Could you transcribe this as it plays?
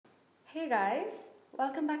Hey guys,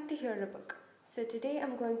 welcome back to Hear a Book. So today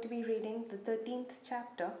I'm going to be reading the 13th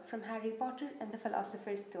chapter from Harry Potter and the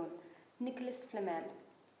Philosopher's Stone, Nicholas Flamel.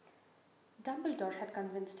 Dumbledore had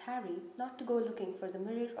convinced Harry not to go looking for the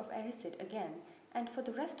Mirror of Erised again, and for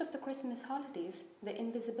the rest of the Christmas holidays, the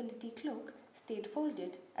invisibility cloak stayed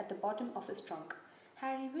folded at the bottom of his trunk.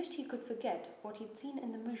 Harry wished he could forget what he'd seen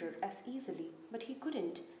in the mirror as easily, but he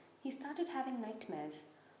couldn't. He started having nightmares.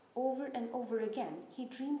 Over and over again, he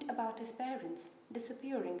dreamed about his parents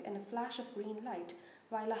disappearing in a flash of green light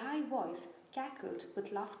while a high voice cackled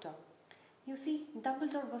with laughter. You see,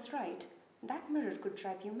 Dumbledore was right. That mirror could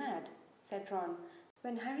drive you mad, said Ron,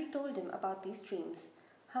 when Harry told him about these dreams.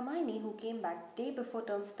 Hermione, who came back the day before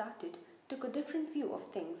term started, took a different view of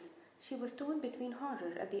things. She was torn between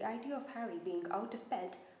horror at the idea of Harry being out of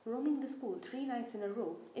bed, roaming the school 3 nights in a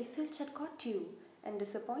row if Filch had caught you, and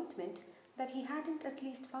disappointment that he hadn't at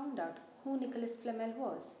least found out who Nicholas Flamel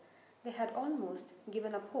was. They had almost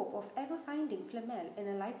given up hope of ever finding Flamel in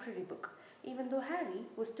a library book, even though Harry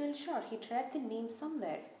was still sure he'd read the name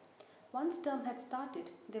somewhere. Once term had started,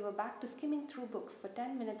 they were back to skimming through books for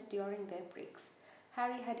 10 minutes during their breaks.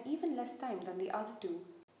 Harry had even less time than the other two,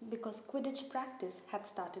 because Quidditch practice had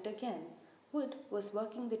started again. Wood was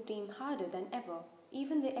working the team harder than ever.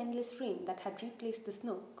 Even the endless rain that had replaced the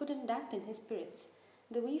snow couldn't dampen his spirits.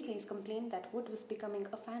 The Weasleys complained that Wood was becoming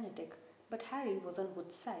a fanatic, but Harry was on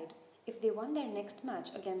Wood's side. If they won their next match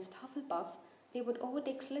against Hufflepuff, they would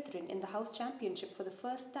overtake Slytherin in the house championship for the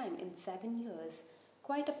first time in 7 years.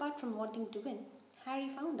 Quite apart from wanting to win, Harry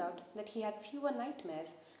found out that he had fewer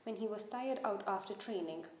nightmares when he was tired out after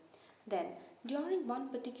training. Then, during one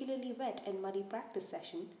particularly wet and muddy practice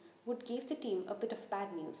session, Wood gave the team a bit of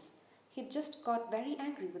bad news. He'd just got very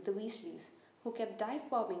angry with the Weasleys, who kept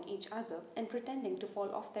dive-bombing each other and pretending to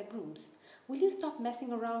fall off their brooms. "Will you stop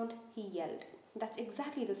messing around?" he yelled. "That's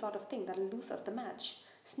exactly the sort of thing that'll lose us the match.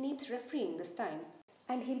 Snape's refereeing this time,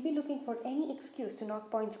 and he'll be looking for any excuse to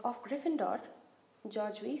knock points off Gryffindor."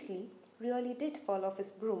 George Weasley really did fall off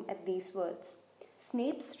his broom at these words.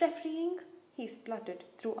 "Snape's refereeing?" he spluttered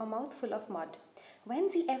through a mouthful of mud.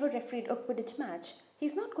 "When's he ever refereed a Quidditch match?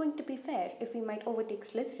 He's not going to be fair if we might overtake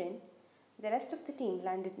Slytherin." The rest of the team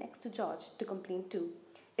landed next to George to complain too.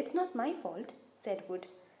 "It's not my fault," said Wood.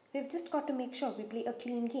 "We've just got to make sure we play a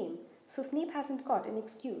clean game, so Snape hasn't got an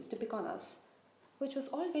excuse to pick on us." Which was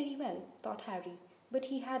all very well, thought Harry, but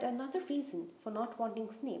he had another reason for not wanting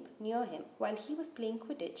Snape near him while he was playing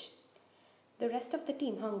Quidditch. The rest of the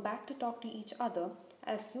team hung back to talk to each other,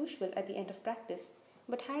 as usual at the end of practice,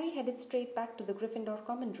 but Harry headed straight back to the Gryffindor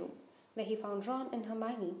common room, where he found Ron and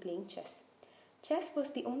Hermione playing chess. Chess was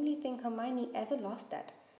the only thing Hermione ever lost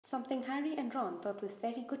at, something Harry and Ron thought was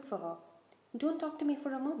very good for her. "Don't talk to me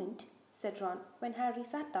for a moment," said Ron when Harry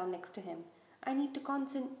sat down next to him. "I need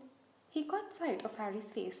to." He caught sight of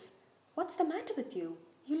Harry's face. "What's the matter with you?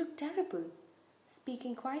 You look terrible."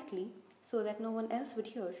 Speaking quietly, so that no one else would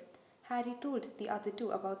hear, Harry told the other two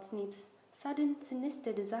about Snape's sudden,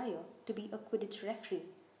 sinister desire to be a Quidditch referee.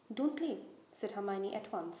 "Don't play," said Hermione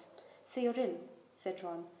at once. "Say you're ill," said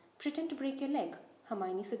Ron. "Pretend to break your leg,"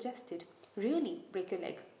 Hermione suggested. "Really break your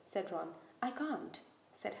leg," said Ron. "I can't,"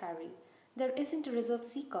 said Harry. "There isn't a reserve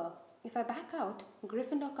seeker. If I back out,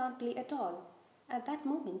 Gryffindor can't play at all." At that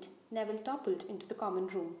moment, Neville toppled into the common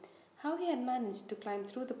room. How he had managed to climb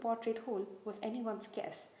through the portrait hole was anyone's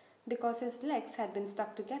guess, because his legs had been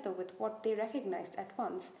stuck together with what they recognized at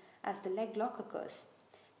once as the leg locker curse.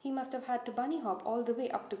 He must have had to bunny hop all the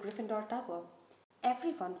way up to Gryffindor Tower.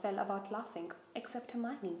 Everyone fell about laughing, except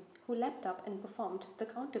Hermione, who leapt up and performed the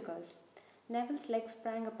counter curse. Neville's legs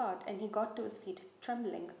sprang apart and he got to his feet,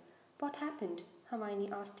 trembling. "What happened?"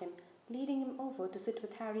 Hermione asked him, leading him over to sit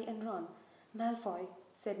with Harry and Ron. "Malfoy,"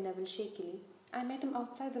 said Neville shakily. "I met him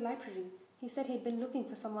outside the library. He said he'd been looking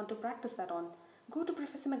for someone to practice that on." "Go to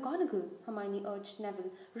Professor McGonagall," Hermione urged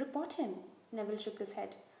Neville. "Report him." Neville shook his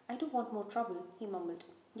head. "I don't want more trouble," he mumbled.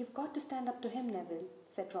 "You've got to stand up to him, Neville,"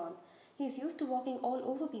 said Ron. "He's used to walking all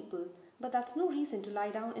over people, but that's no reason to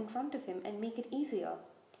lie down in front of him and make it easier."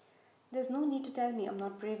 "There's no need to tell me I'm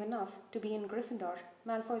not brave enough to be in Gryffindor.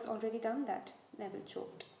 Malfoy's already done that," Neville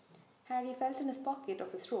choked. Harry felt in his pocket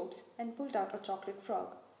of his robes and pulled out a chocolate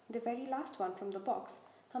frog, the very last one from the box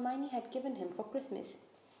Hermione had given him for Christmas.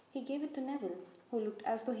 He gave it to Neville, who looked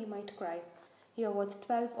as though he might cry. "You're worth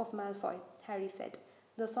 12 of Malfoy," Harry said.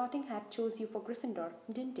 "The Sorting Hat chose you for Gryffindor,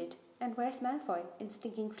 didn't it? And where's Malfoy in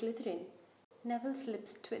stinking Slytherin?" Neville's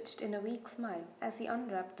lips twitched in a weak smile as he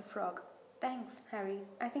unwrapped the frog. "Thanks, Harry.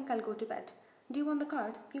 I think I'll go to bed. Do you want the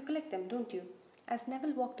card? You collect them, don't you?" As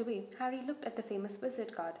Neville walked away, Harry looked at the famous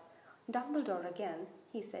wizard card. "Dumbledore again,"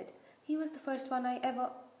 he said. "He was the first one I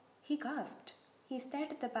ever—" He gasped. He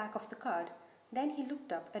stared at the back of the card. Then he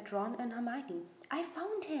looked up at Ron and Hermione. "I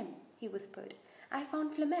found him," he whispered. "I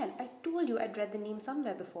found Flamel. I told you I'd read the name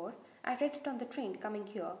somewhere before. I read it on the train coming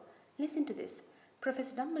here. Listen to this.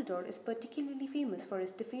 Professor Dumbledore is particularly famous for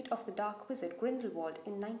his defeat of the dark wizard Grindelwald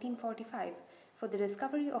in 1945, for the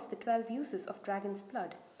discovery of the 12 uses of dragon's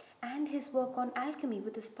blood, and his work on alchemy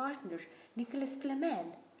with his partner, Nicholas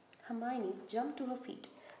Flamel." Hermione jumped to her feet.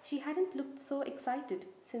 She hadn't looked so excited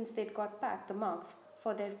since they'd got back the marks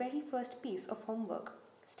for their very first piece of homework.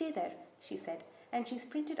 "Stay there," she said, and she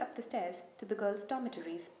sprinted up the stairs to the girls'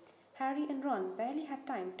 dormitories. Harry and Ron barely had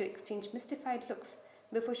time to exchange mystified looks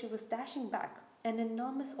before she was dashing back, an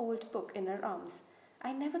enormous old book in her arms.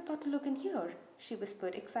 "I never thought to look in here," she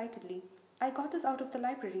whispered excitedly. "I got this out of the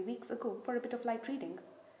library weeks ago for a bit of light reading."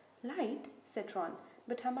 "Light?" said Ron,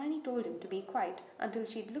 but Hermione told him to be quiet until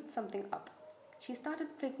she'd looked something up. She started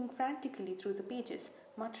flicking frantically through the pages,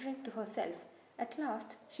 muttering to herself. At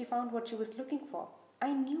last, she found what she was looking for.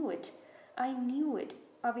 "I knew it! I knew it!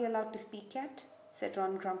 Are we allowed to speak yet?" said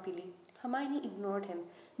Ron grumpily. Hermione ignored him.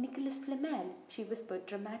 "Nicholas Flamel," she whispered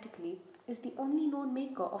dramatically, "is the only known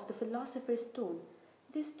maker of the Philosopher's Stone."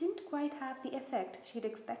 This didn't quite have the effect she'd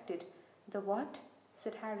expected. "The what?"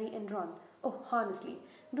 said Harry and Ron. "Oh, honestly,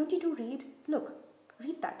 don't you two read? Look,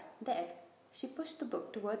 read that, there." She pushed the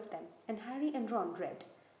book towards them, and Harry and Ron read.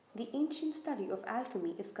 "The ancient study of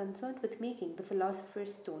alchemy is concerned with making the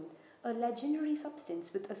Philosopher's Stone, a legendary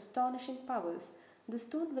substance with astonishing powers. The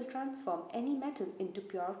stone will transform any metal into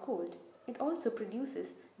pure gold. It also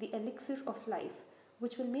produces the elixir of life,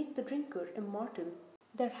 which will make the drinker immortal.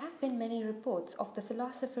 There have been many reports of the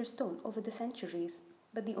Philosopher's Stone over the centuries,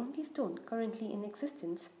 but the only stone currently in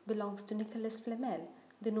existence belongs to Nicholas Flamel,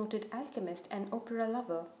 the noted alchemist and opera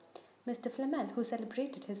lover. Mr. Flamel, who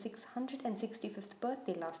celebrated his 665th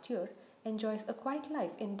birthday last year, enjoys a quiet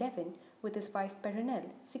life in Devon with his wife Perenelle,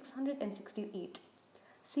 668.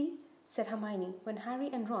 "See," said Hermione when Harry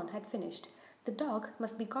and Ron had finished. "The dog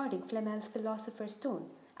must be guarding Flamel's Philosopher's Stone.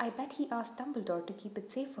 I bet he asked Dumbledore to keep it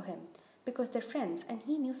safe for him, because they're friends and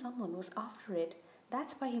he knew someone was after it.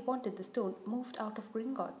 That's why he wanted the stone moved out of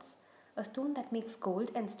Gringotts. A stone that makes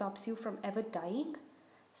gold and stops you from ever dying?"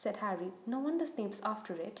 said Harry. "No wonder Snape's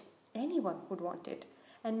after it. Anyone would want it.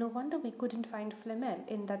 And no wonder we couldn't find Flamel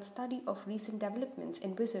in that study of recent developments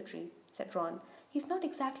in wizardry," said Ron. "He's not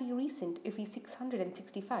exactly recent if he's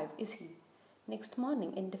 665, is he?" Next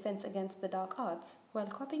morning, in defense against the dark arts, while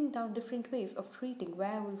copying down different ways of treating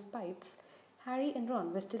werewolf bites, Harry and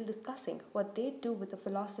Ron were still discussing what they'd do with the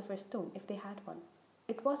Philosopher's Stone if they had one.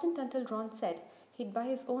 It wasn't until Ron said he'd buy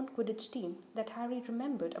his own Quidditch team that Harry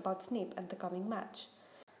remembered about Snape and the coming match.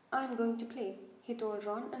 "I'm going to play," he told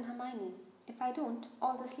Ron and Hermione. "If I don't,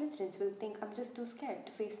 all the Slytherins will think I'm just too scared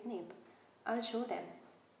to face Snape. I'll show them.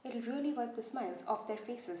 It'll really wipe the smiles off their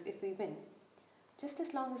faces if we win." "Just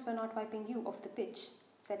as long as we're not wiping you off the pitch,"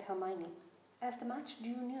 said Hermione. As the match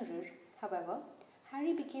drew nearer, however,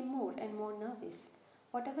 Harry became more and more nervous.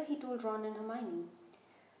 Whatever he told Ron and Hermione,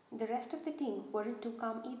 the rest of the team weren't too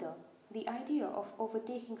calm either. The idea of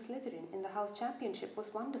overtaking Slytherin in the house championship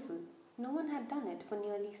was wonderful. No one had done it for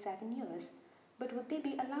nearly 7 years. But would they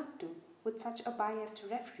be allowed to, with such a biased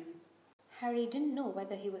referee? Harry didn't know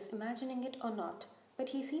whether he was imagining it or not, but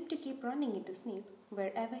he seemed to keep running into Snape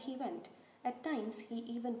wherever he went. At times, he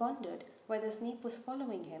even wondered whether Snape was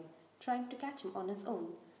following him, trying to catch him on his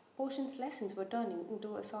own. Potions lessons were turning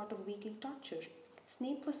into a sort of weekly torture.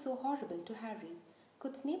 Snape was so horrible to Harry.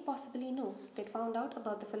 Could Snape possibly know they'd found out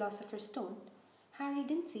about the Philosopher's Stone? Harry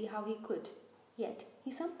didn't see how he could. Yet,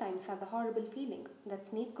 he sometimes had the horrible feeling that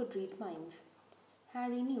Snape could read minds.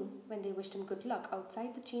 Harry knew, when they wished him good luck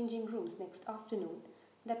outside the changing rooms next afternoon,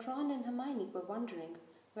 that Ron and Hermione were wondering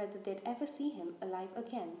whether they'd ever see him alive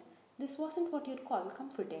again. This wasn't what you'd call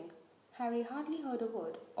comforting. Harry hardly heard a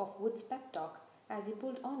word of Wood's pep talk as he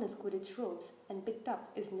pulled on his Quidditch robes and picked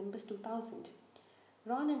up his Nimbus 2000.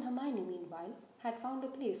 Ron and Hermione, meanwhile, had found a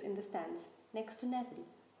place in the stands next to Neville,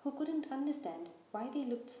 who couldn't understand why they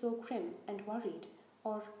looked so grim and worried,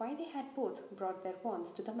 or why they had both brought their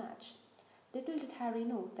wands to the match. Little did Harry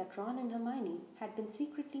know that Ron and Hermione had been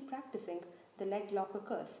secretly practicing the leg locker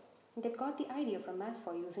curse. They'd got the idea from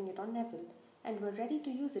Malfoy using it on Neville, and were ready to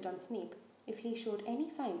use it on Snape if he showed any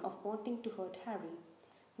sign of wanting to hurt Harry.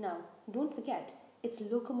 "Now, don't forget, it's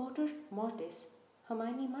Locomotor Mortis,"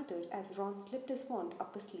 Hermione muttered as Ron slipped his wand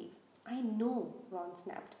up his sleeve. "I know," Ron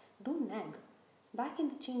snapped. "Don't nag." Back in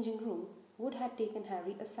the changing room, Wood had taken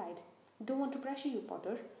Harry aside. "Don't want to pressure you,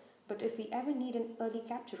 Potter, but if we ever need an early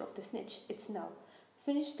capture of the snitch, it's now.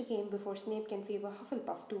 Finish the game before Snape can favor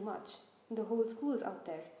Hufflepuff too much. The whole school's out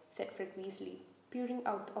there," said Fred Weasley. peering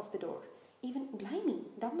out of the door. Even blimey,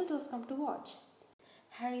 Dumbledore's come to watch.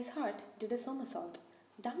 Harry's heart did a somersault.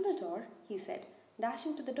 Dumbledore, he said,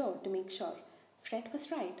 dashing to the door to make sure. Fred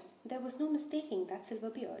was right. There was no mistaking that silver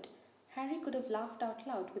beard. Harry could have laughed out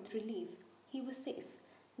loud with relief. He was safe.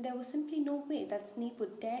 There was simply no way that Snape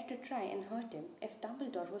would dare to try and hurt him if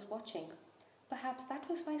Dumbledore was watching. Perhaps that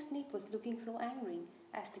was why Snape was looking so angry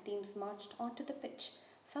as the teams marched onto the pitch,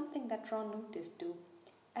 something that Ron noticed too.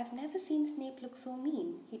 I've never seen Snape look so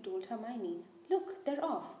mean, he told Hermione. Look, they're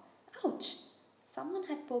off. Ouch! Someone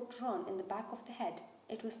had poked Ron in the back of the head.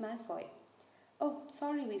 It was Malfoy. Oh,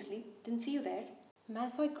 sorry, Weasley. Didn't see you there.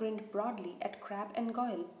 Malfoy grinned broadly at Crabbe and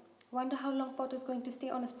Goyle. Wonder how long Potter's going to stay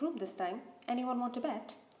on his broom this time. Anyone want to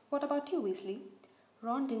bet? What about you, Weasley?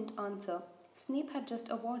 Ron didn't answer. Snape had just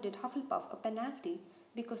awarded Hufflepuff a penalty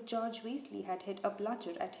because George Weasley had hit a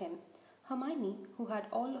bludger at him. Hermione, who had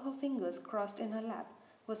all her fingers crossed in her lap,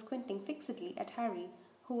 was squinting fixedly at Harry,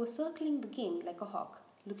 who was circling the game like a hawk,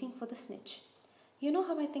 looking for the snitch. You know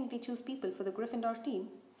how I think they choose people for the Gryffindor team?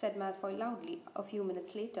 Said Malfoy loudly a few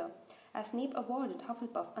minutes later, as Snape awarded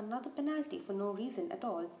Hufflepuff another penalty for no reason at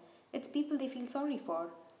all. It's people they feel sorry for.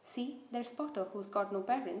 See, there's Potter, who's got no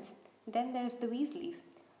parents. Then there's the Weasleys,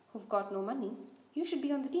 who've got no money. You should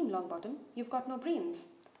be on the team, Longbottom. You've got no brains.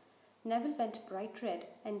 Neville went bright red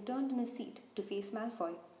and turned in his seat to face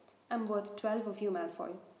Malfoy. I'm worth 12 of you,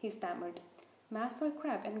 Malfoy, he stammered. Malfoy,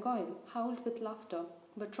 Crabbe and Goyle howled with laughter,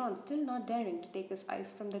 but Ron, still not daring to take his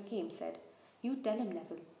eyes from the game, said, You tell him,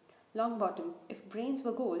 Neville. Longbottom, if brains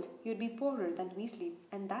were gold, you'd be poorer than Weasley,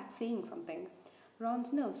 and that's saying something.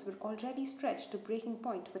 Ron's nerves were already stretched to breaking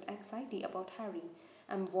point with anxiety about Harry.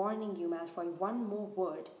 I'm warning you, Malfoy, one more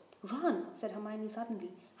word. Ron, said Hermione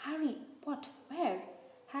suddenly. Harry, what? Where?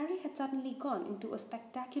 Harry had suddenly gone into a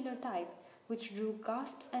spectacular dive, which drew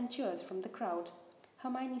gasps and cheers from the crowd.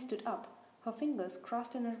 Hermione stood up, her fingers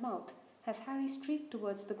crossed in her mouth, as Harry streaked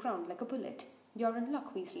towards the ground like a bullet. You're in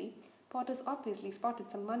luck, Weasley. Potter's obviously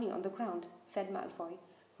spotted some money on the ground, said Malfoy.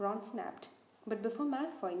 Ron snapped. But before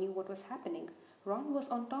Malfoy knew what was happening, Ron was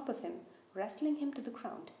on top of him, wrestling him to the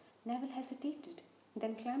ground. Neville hesitated,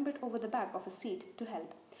 then clambered over the back of his seat to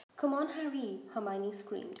help. Come on, Harry, Hermione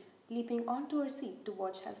screamed, leaping onto her seat to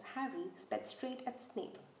watch as Harry sped straight at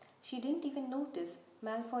Snape. She didn't even notice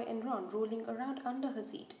Malfoy and Ron rolling around under her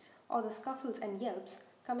seat, or the scuffles and yelps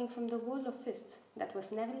coming from the whirl of fists that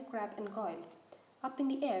was Neville, Crabbe and Goyle. Up in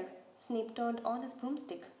the air, Snape turned on his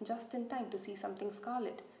broomstick just in time to see something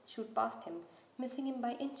scarlet shoot past him, missing him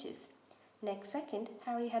by inches. Next second,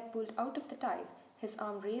 Harry had pulled out of the dive, his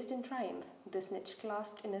arm raised in triumph, the snitch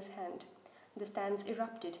clasped in his hand. The stands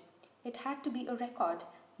erupted. It had to be a record.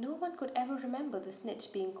 No one could ever remember the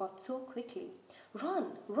snitch being caught so quickly. Ron,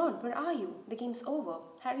 where are you? The game's over.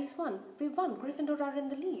 Harry's won. We've won. Gryffindor are in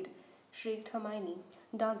the lead, shrieked Hermione,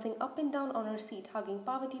 dancing up and down on her seat, hugging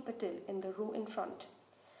Parvati Patil in the row in front.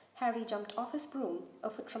 Harry jumped off his broom, a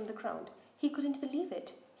foot from the ground. He couldn't believe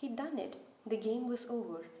it. He'd done it. The game was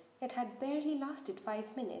over. It had barely lasted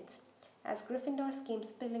 5 minutes. As Gryffindors came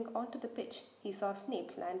spilling onto the pitch, he saw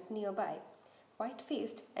Snape land nearby,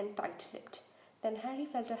 white-faced and tight-lipped. Then Harry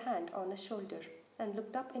felt a hand on his shoulder and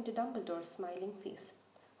looked up into Dumbledore's smiling face.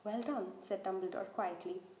 Well done, said Dumbledore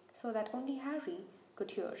quietly, so that only Harry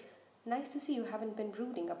could hear. Nice to see you haven't been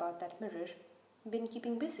brooding about that mirror. Been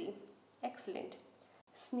keeping busy? Excellent.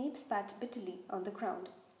 Snape spat bitterly on the ground.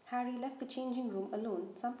 Harry left the changing room alone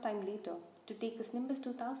some time later to take his Nimbus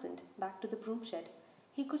 2000 back to the broom shed.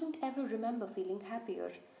 He couldn't ever remember feeling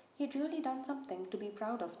happier. He'd really done something to be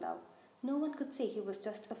proud of now. No one could say he was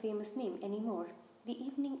just a famous name anymore. The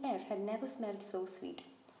evening air had never smelled so sweet.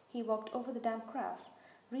 He walked over the damp grass,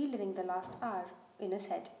 reliving the last hour in his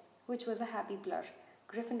head, which was a happy blur.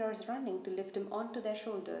 Gryffindors running to lift him onto their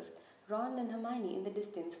shoulders, Ron and Hermione in the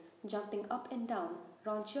distance, jumping up and down,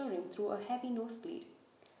 Ron cheering through a heavy nosebleed.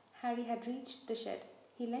 Harry had reached the shed.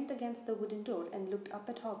 He leant against the wooden door and looked up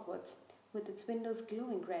at Hogwarts, with its windows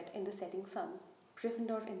glowing red in the setting sun.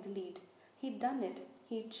 Gryffindor in the lead. He'd done it.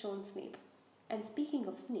 He'd shown Snape. And speaking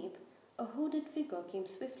of Snape, a hooded figure came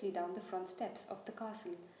swiftly down the front steps of the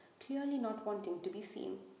castle, clearly not wanting to be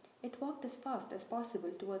seen. It walked as fast as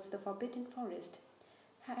possible towards the forbidden forest.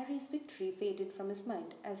 Harry's victory faded from his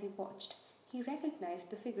mind as he watched. He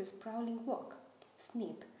recognized the figure's prowling walk.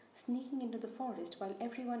 Snape, sneaking into the forest while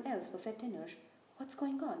everyone else was at dinner. What's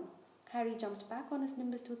going on? Harry jumped back on his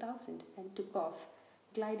Nimbus 2000 and took off.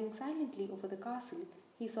 Gliding silently over the castle,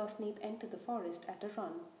 he saw Snape enter the forest at a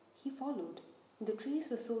run. He followed. The trees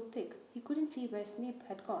were so thick he couldn't see where Snape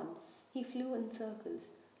had gone. He flew in circles,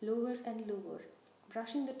 lower and lower,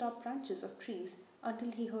 brushing the top branches of trees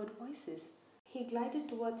until he heard voices. He glided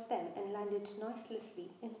towards them and landed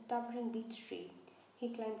noiselessly in a towering beech tree. He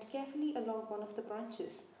climbed carefully along one of the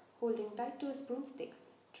branches, holding tight to his broomstick,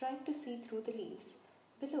 trying to see through the leaves.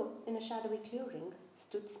 Below, in a shadowy clearing,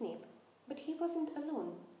 stood Snape. But he wasn't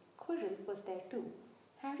alone. Quirrell was there too.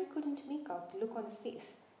 Harry couldn't make out the look on his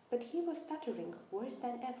face, but he was stuttering worse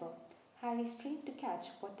than ever. Harry strained to catch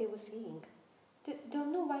what they were saying.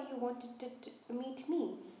 Don't know why you wanted to meet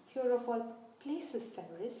me, here of all places,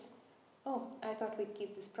 Severus. Oh, I thought we'd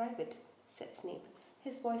keep this private, said Snape,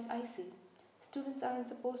 his voice icy. Students aren't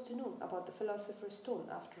supposed to know about the Philosopher's Stone,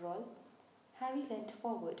 after all. Harry leant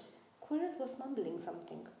forward. Quirrell was mumbling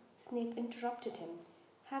something. Snape interrupted him.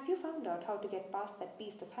 Have you found out how to get past that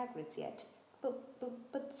beast of Hagrid's yet?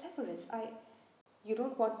 But Severus, You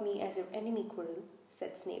don't want me as your enemy, Quirrell,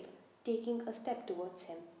 said Snape, taking a step towards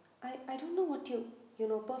him. I don't know what you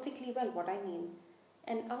know perfectly well what I mean.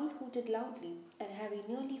 An owl hooted loudly, and Harry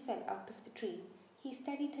nearly fell out of the tree. He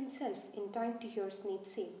steadied himself in time to hear Snape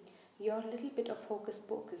say, Your little bit of hocus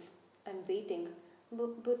pocus. I'm waiting.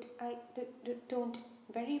 But I don't.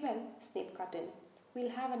 Very well, Snape cut in.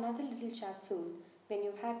 We'll have another little chat soon, when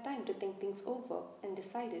you've had time to think things over and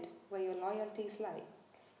decided where your loyalties lie.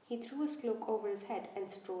 He threw his cloak over his head and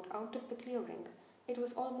strode out of the clearing. It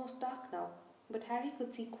was almost dark now, but Harry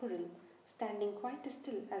could see Quirrell, standing quite as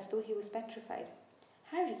still as though he was petrified.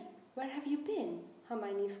 Harry, where have you been?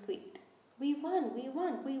 Hermione squeaked. We won, we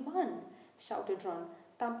won, we won, shouted Ron,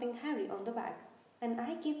 thumping Harry on the back. And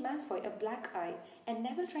I gave Malfoy a black eye, and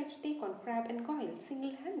Neville tried to take on Crabbe and Goyle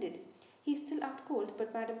single-handed. He's still out cold,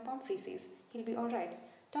 but Madame Pomfrey says he'll be all right.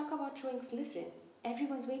 Talk about showing Slytherin.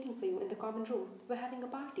 Everyone's waiting for you in the common room. We're having a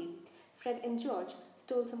party. Fred and George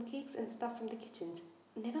stole some cakes and stuff from the kitchens.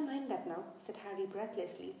 Never mind that now, said Harry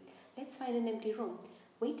breathlessly. Let's find an empty room.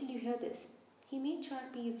 Wait till you hear this. He made sure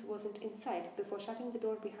Peeves wasn't inside before shutting the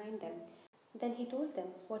door behind them. Then he told them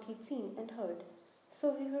what he'd seen and heard.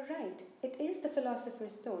 So we were right. It is the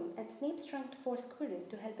Philosopher's Stone, and Snape's trying to force Quirrell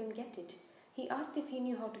to help him get it. He asked if he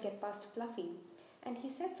knew how to get past Fluffy, and he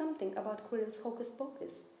said something about Quirrell's hocus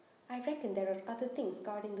pocus. I reckon there are other things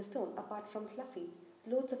guarding the stone apart from Fluffy.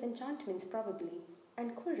 Loads of enchantments probably,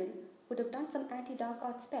 and Quirrell would have done some anti-dark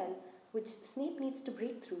art spell which Snape needs to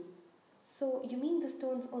break through. So you mean the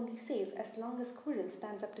stone's only safe as long as Quirrell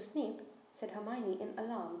stands up to Snape? Said Hermione in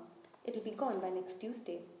alarm. It'll be gone by next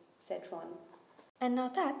Tuesday, said Ron. And now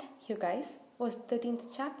that, you guys, was the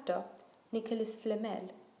 13th chapter, Nicholas Flamel.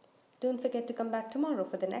 Don't forget to come back tomorrow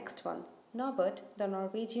for the next one, Norbert the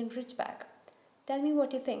Norwegian Ridgeback. Tell me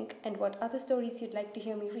what you think and what other stories you'd like to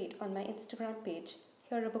hear me read on my Instagram page,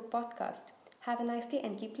 Hear a Book Podcast. Have a nice day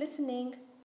and keep listening.